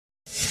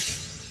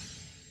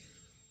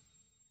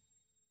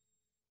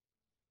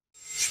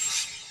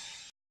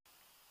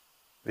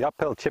The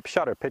uphill chip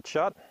shot or pitch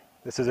shot.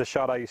 This is a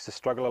shot I used to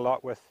struggle a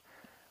lot with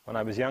when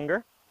I was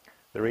younger.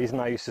 The reason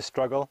I used to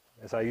struggle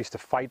is I used to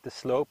fight the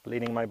slope,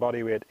 leaning my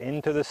body weight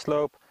into the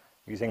slope,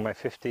 using my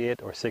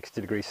 58 or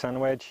 60 degree sun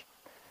wedge.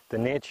 The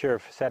nature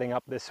of setting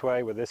up this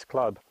way with this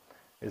club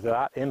is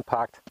that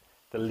impact,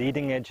 the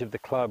leading edge of the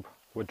club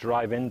would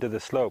drive into the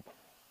slope.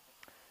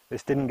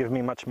 This didn't give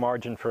me much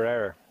margin for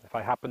error. If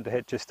I happened to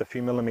hit just a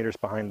few millimeters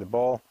behind the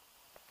ball,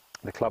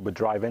 the club would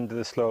drive into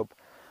the slope.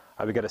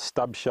 I would get a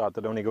stub shot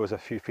that only goes a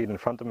few feet in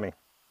front of me.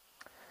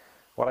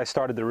 What I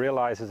started to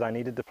realize is I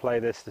needed to play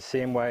this the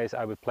same way as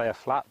I would play a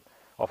flat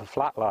off a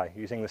flat lie,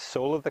 using the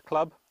sole of the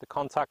club to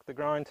contact the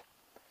ground,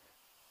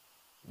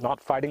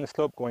 not fighting the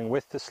slope, going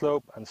with the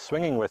slope and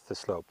swinging with the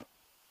slope.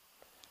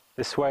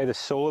 This way the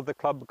sole of the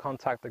club would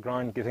contact the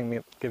ground, giving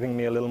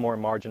me a little more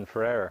margin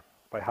for error.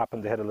 If I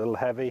happened to hit a little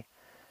heavy,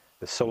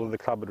 the sole of the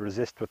club would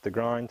resist with the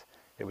ground.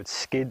 It would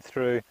skid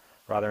through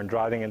rather than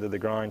driving into the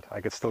ground.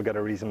 I could still get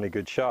a reasonably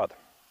good shot.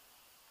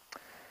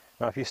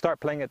 Now if you start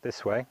playing it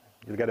this way,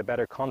 you'll get a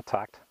better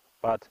contact,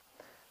 but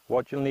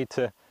what you'll need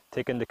to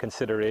take into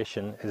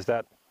consideration is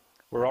that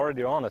we're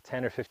already on a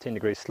 10 or 15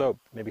 degree slope,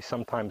 maybe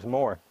sometimes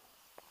more.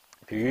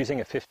 If you're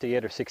using a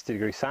 58 or 60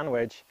 degree sand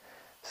wedge,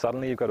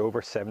 suddenly you've got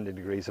over 70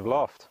 degrees of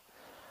loft.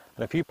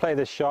 And if you play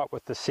this shot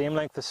with the same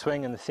length of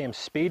swing and the same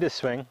speed of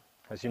swing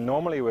as you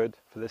normally would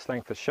for this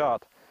length of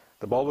shot,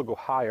 the ball will go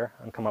higher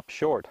and come up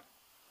short.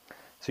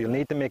 So you'll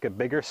need to make a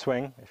bigger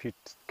swing if you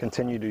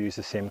continue to use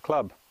the same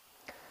club.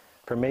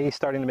 For me,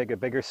 starting to make a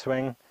bigger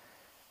swing,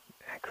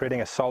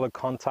 creating a solid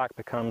contact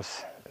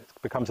becomes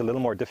a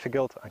little more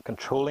difficult, and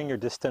controlling your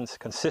distance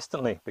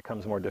consistently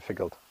becomes more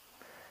difficult.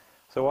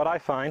 So what I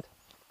find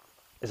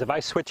is if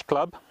I switch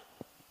club,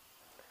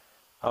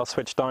 I'll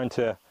switch down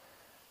to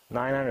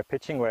 9-iron or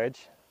pitching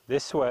wedge.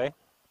 This way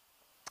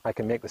I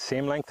can make the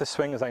same length of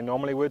swing as I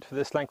normally would for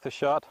this length of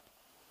shot.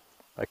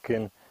 It's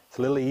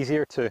a little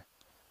easier to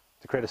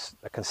create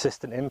a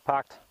consistent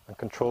impact and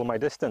control my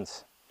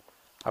distance.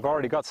 I've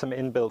already got some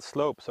inbuilt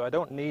slope, so I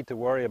don't need to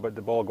worry about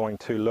the ball going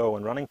too low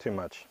and running too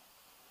much.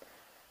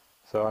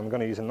 So I'm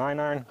going to use a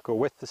 9-iron, go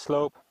with the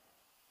slope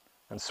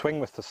and swing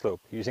with the slope,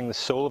 using the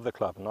sole of the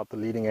club, not the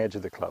leading edge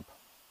of the club.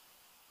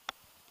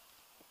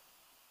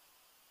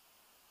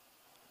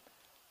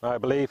 Now I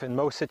believe in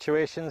most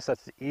situations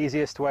that's the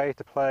easiest way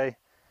to play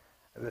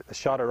the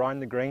shot around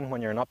the green when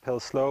you're an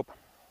uphill slope,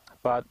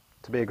 but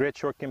to be a great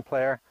short game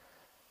player,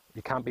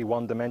 you can't be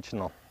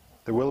one-dimensional.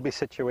 There will be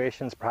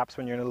situations, perhaps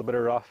when you're in a little bit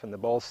of rough and the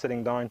ball's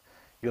sitting down,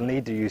 you'll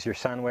need to use your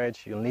sand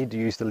wedge, you'll need to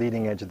use the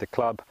leading edge of the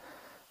club.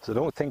 So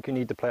don't think you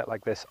need to play it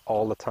like this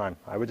all the time.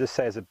 I would just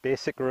say as a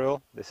basic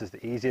rule, this is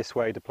the easiest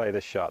way to play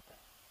this shot.